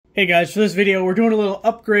Hey guys, for this video we're doing a little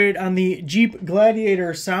upgrade on the Jeep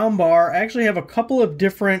Gladiator soundbar. I actually have a couple of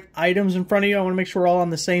different items in front of you. I want to make sure we're all on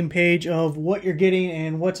the same page of what you're getting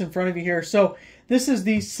and what's in front of you here. So this is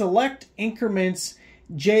the Select Increments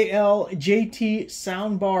JT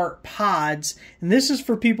soundbar pods, and this is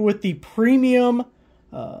for people with the premium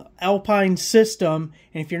Alpine system.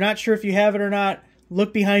 And if you're not sure if you have it or not,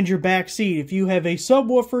 look behind your back seat. If you have a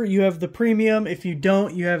subwoofer, you have the premium. If you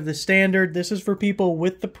don't, you have the standard. This is for people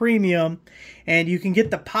with the premium. And you can get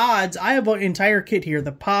the pods. I have an entire kit here.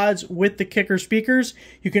 The pods with the kicker speakers.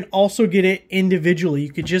 You can also get it individually.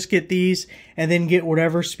 You could just get these and then get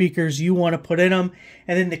whatever speakers you want to put in them.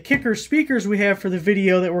 And then the kicker speakers we have for the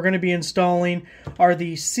video that we're going to be installing are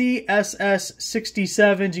the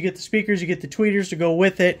CSS67s. You get the speakers, you get the tweeters to go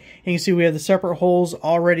with it. And you can see we have the separate holes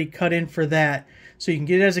already cut in for that. So you can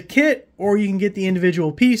get it as a kit, or you can get the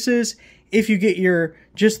individual pieces. If you get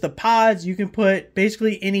just the pods, you can put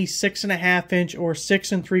basically any 6.5 inch or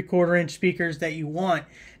 6 3/4 inch speakers that you want.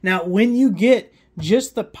 Now, when you get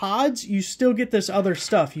just the pods, you still get this other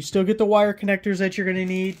stuff. You still get the wire connectors that you're going to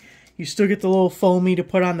need. You still get the little foamy to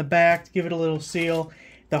put on the back to give it a little seal,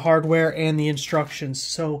 the hardware, and the instructions.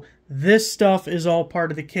 So this stuff is all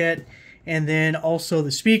part of the kit. And then also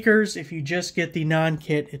the speakers. If you just get the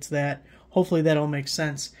non-kit, it's that. Hopefully that'll make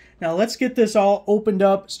sense. Now let's get this all opened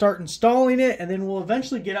up, start installing it, and then we'll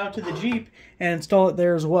eventually get out to the Jeep and install it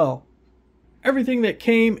there as well. Everything that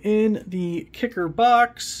came in the kicker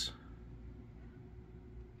box.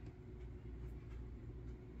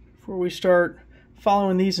 Before we start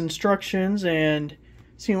following these instructions and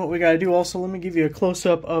seeing what we got to do, also let me give you a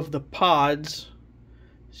close-up of the pods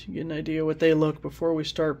so you get an idea what they look before we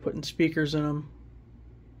start putting speakers in them.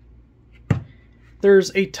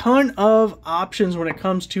 There's a ton of options when it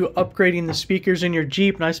comes to upgrading the speakers in your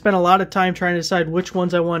Jeep, and I spent a lot of time trying to decide which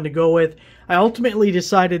ones I wanted to go with. I ultimately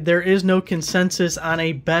decided there is no consensus on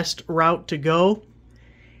a best route to go,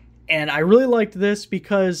 and I really liked this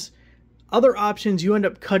because other options you end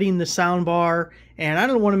up cutting the soundbar, and I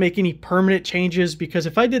don't want to make any permanent changes, because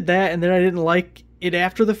if I did that and then I didn't like it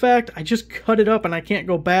after the fact, I just cut it up and I can't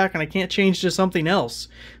go back and I can't change to something else.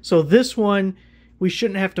 So this one we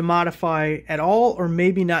shouldn't have to modify at all, or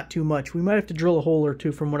maybe not too much. We might have to drill a hole or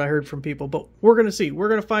two from what I heard from people, but we're going to see. We're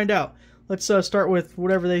going to find out. Let's start with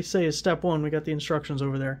whatever they say is step one. We got the instructions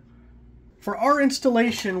over there. For our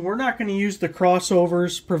installation, we're not going to use the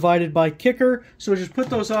crossovers provided by Kicker, so just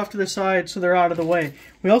put those off to the side so they're out of the way.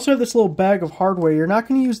 We also have this little bag of hardware. You're not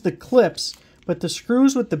going to use the clips, but the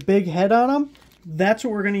screws with the big head on them, that's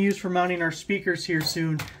what we're going to use for mounting our speakers here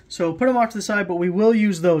soon. So put them off to the side, but we will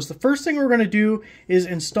use those. The first thing we're going to do is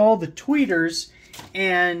install the tweeters,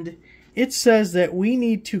 and it says that we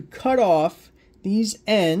need to cut off these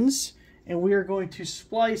ends, and we are going to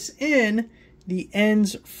splice in the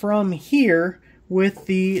ends from here with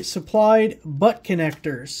the supplied butt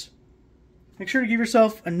connectors. Make sure to give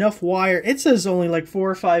yourself enough wire. It says only like 4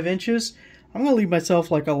 or 5 inches. I'm going to leave myself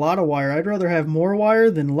like a lot of wire. I'd rather have more wire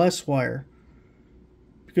than less wire,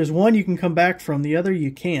 because one you can come back from, the other you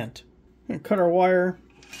can't. I'm going to cut our wire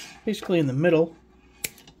basically in the middle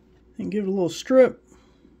and give it a little strip.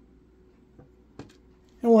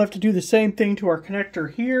 And we'll have to do the same thing to our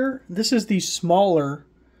connector here. This is the smaller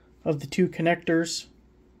of the two connectors.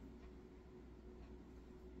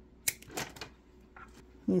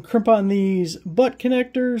 And crimp on these butt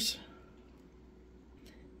connectors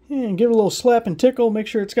and give it a little slap and tickle. Make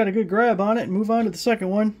sure it's got a good grab on it, and move on to the second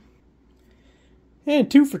one.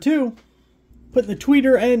 And 2 for 2. Putting the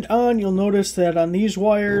tweeter end on, you'll notice that on these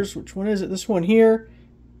wires, which one is it? This one here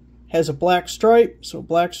has a black stripe. So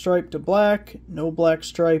black stripe to black, no black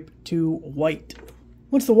stripe to white.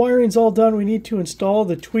 Once the wiring's all done, we need to install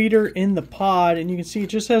the tweeter in the pod, and you can see it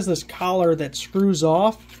just has this collar that screws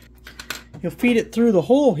off. You'll feed it through the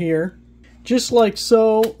hole here, just like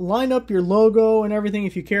so. Line up your logo and everything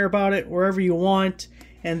if you care about it, wherever you want,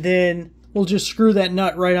 and then we'll just screw that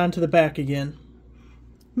nut right onto the back again.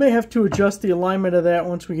 May have to adjust the alignment of that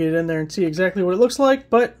once we get it in there and see exactly what it looks like,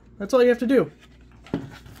 but that's all you have to do.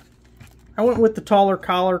 I went with the taller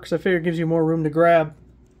collar because I figure it gives you more room to grab.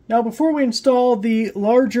 Now, before we install the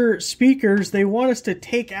larger speakers, they want us to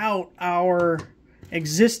take out our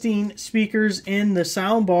existing speakers in the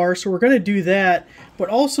soundbar, so we're going to do that. But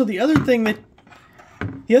also the other thing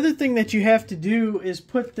that you have to do is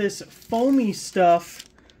put this foamy stuff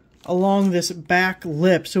along this back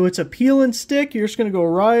lip. So it's a peel and stick. You're just going to go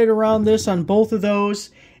right around this on both of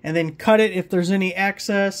those and then cut it if there's any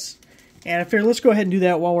excess. And I figure let's go ahead and do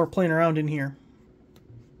that while we're playing around in here.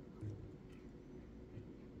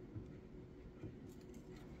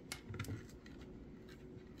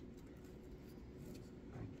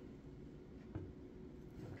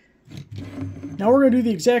 Now we're going to do the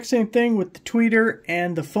exact same thing with the tweeter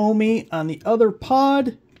and the foamy on the other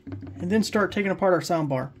pod, and then start taking apart our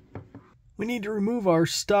soundbar. We need to remove our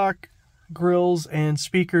stock grills and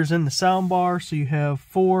speakers in the soundbar, so you have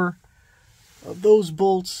 4 of those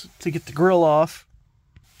bolts to get the grill off.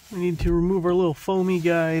 We need to remove our little foamy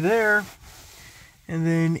guy there, and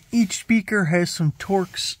then each speaker has some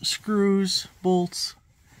Torx screws, bolts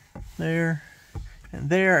there and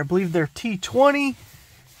there. I believe they're T20.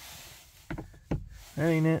 That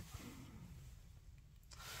ain't it.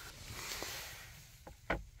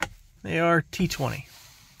 They are T20.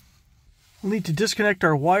 We'll need to disconnect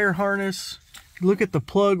our wire harness. Look at the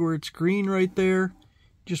plug where it's green right there.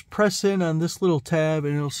 Just press in on this little tab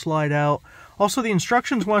and it'll slide out. Also, the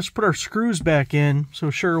instructions want us to put our screws back in, so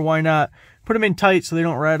sure, why not? Put them in tight so they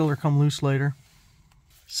don't rattle or come loose later.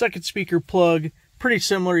 Second speaker plug, pretty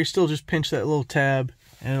similar. You still just pinch that little tab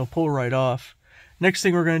and it'll pull right off. Next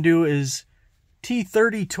thing we're going to do is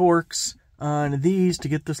T30 Torx on these to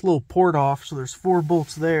get this little port off. So there's 4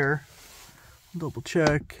 bolts there. Double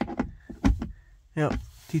check. Yep,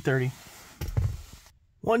 T30.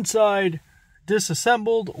 One side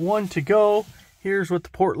disassembled, one to go. Here's what the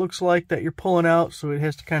port looks like that you're pulling out, so it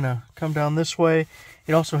has to kind of come down this way.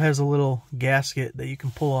 It also has a little gasket that you can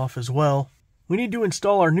pull off as well. We need to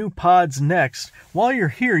install our new pods next. While you're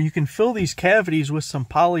here, you can fill these cavities with some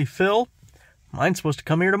polyfill. Mine's supposed to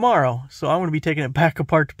come here tomorrow, so I'm going to be taking it back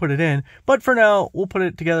apart to put it in. But for now, we'll put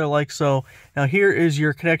it together like so. Now here is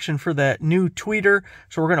your connection for that new tweeter.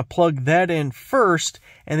 So we're going to plug that in first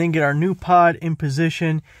and then get our new pod in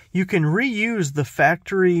position. You can reuse the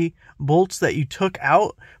factory bolts that you took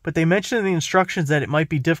out, but they mentioned in the instructions that it might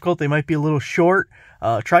be difficult. They might be a little short.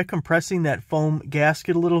 Try compressing that foam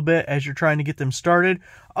gasket a little bit as you're trying to get them started.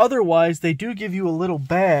 Otherwise, they do give you a little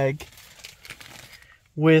bag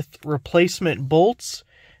with replacement bolts,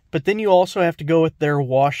 but then you also have to go with their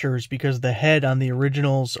washers because the head on the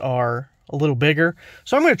originals are a little bigger.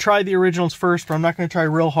 So I'm going to try the originals first, but I'm not going to try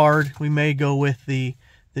real hard. We may go with the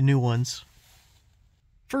new ones.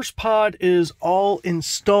 First pod is all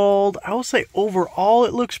installed. I will say overall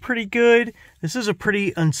it looks pretty good. This is a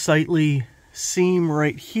pretty unsightly seam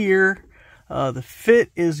right here. The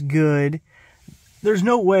fit is good. There's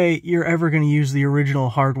no way you're ever going to use the original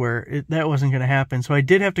hardware. That wasn't going to happen. So I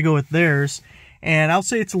did have to go with theirs. And I'll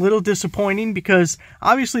say it's a little disappointing because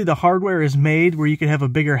obviously the hardware is made where you could have a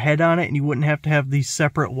bigger head on it and you wouldn't have to have the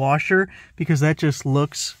separate washer because that just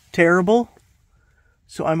looks terrible.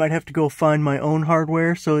 So I might have to go find my own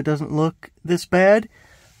hardware so it doesn't look this bad.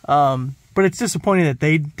 But it's disappointing that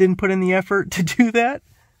they didn't put in the effort to do that.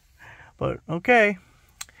 But okay.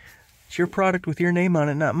 It's your product with your name on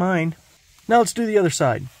it, not mine. Now let's do the other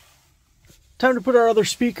side. Time to put our other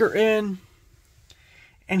speaker in.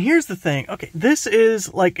 And here's the thing. Okay, this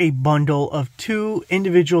is like a bundle of 2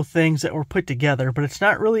 individual things that were put together, but it's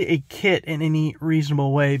not really a kit in any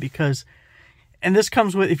reasonable way because, and this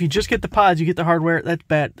comes with, if you just get the pods, you get the hardware, that's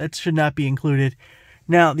bad. That should not be included.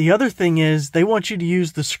 Now, the other thing is they want you to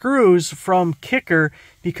use the screws from Kicker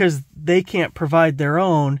because they can't provide their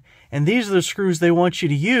own. And these are the screws they want you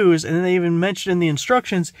to use. And then they even mentioned in the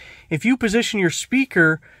instructions, if you position your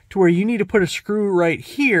speaker to where you need to put a screw right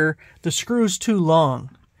here, the screw's too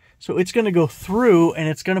long. So it's going to go through and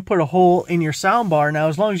it's going to put a hole in your soundbar. Now,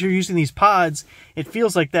 as long as you're using these pods, it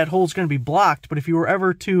feels like that hole's going to be blocked. But if you were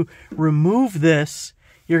ever to remove this,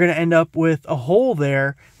 you're going to end up with a hole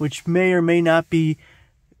there, which may or may not be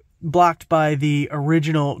blocked by the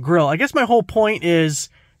original grill. I guess my whole point is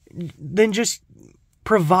then just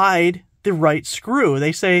provide the right screw.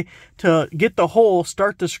 They say to get the hole,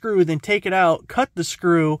 start the screw, then take it out, cut the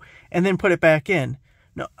screw, and then put it back in.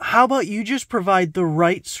 Now, how about you just provide the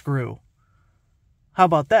right screw? How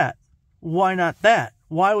about that? Why not that?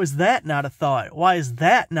 Why was that not a thought? Why is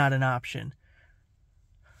that not an option?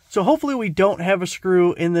 So hopefully we don't have a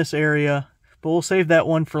screw in this area, but we'll save that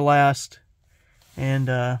one for last, and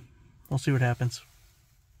we'll see what happens.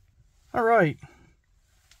 All right.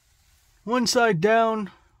 One side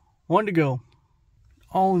down, one to go.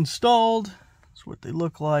 All installed. That's what they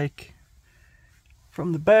look like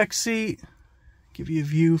from the back seat. Give you a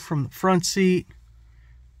view from the front seat.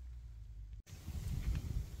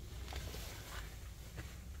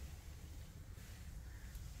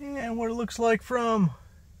 And what it looks like from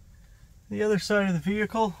the other side of the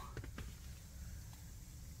vehicle.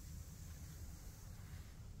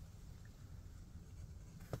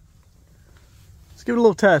 Let's give it a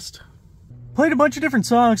little test. Played a bunch of different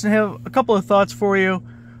songs and have a couple of thoughts for you.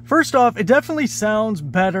 First off, it definitely sounds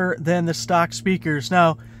better than the stock speakers.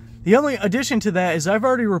 Now, the only addition to that is I've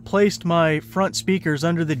already replaced my front speakers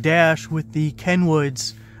under the dash with the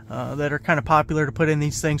Kenwoods that are kind of popular to put in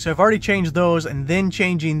these things. So I've already changed those and then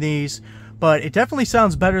changing these, but it definitely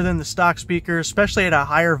sounds better than the stock speaker, especially at a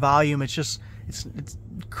higher volume. It's just, it's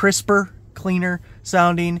crisper, cleaner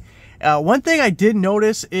sounding. One thing I did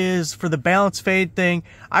notice is for the balance fade thing,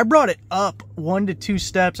 I brought it up 1 to 2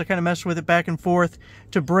 steps. I kind of messed with it back and forth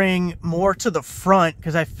to bring more to the front,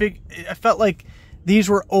 because I felt like these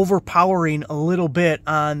were overpowering a little bit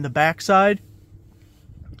on the backside.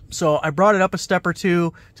 So I brought it up a step or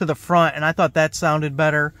 2 to the front, and I thought that sounded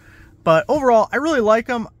better. But overall, I really like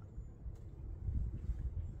them.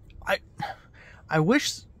 I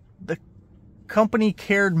wish the company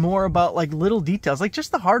cared more about like little details, like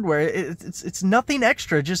just the hardware. It's nothing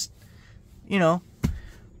extra, just, you know,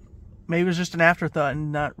 maybe it was just an afterthought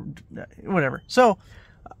and not whatever. So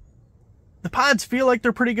the pods feel like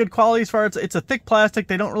they're pretty good quality as far as it's a thick plastic.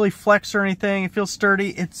 They don't really flex or anything. It feels sturdy.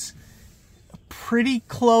 It's a pretty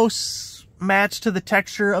close match to the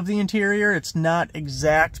texture of the interior. It's not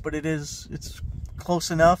exact, but it's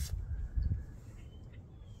close enough.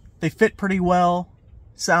 They fit pretty well.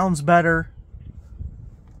 Sounds better.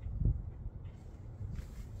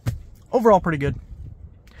 Overall, pretty good.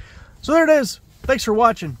 So there it is. Thanks for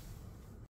watching.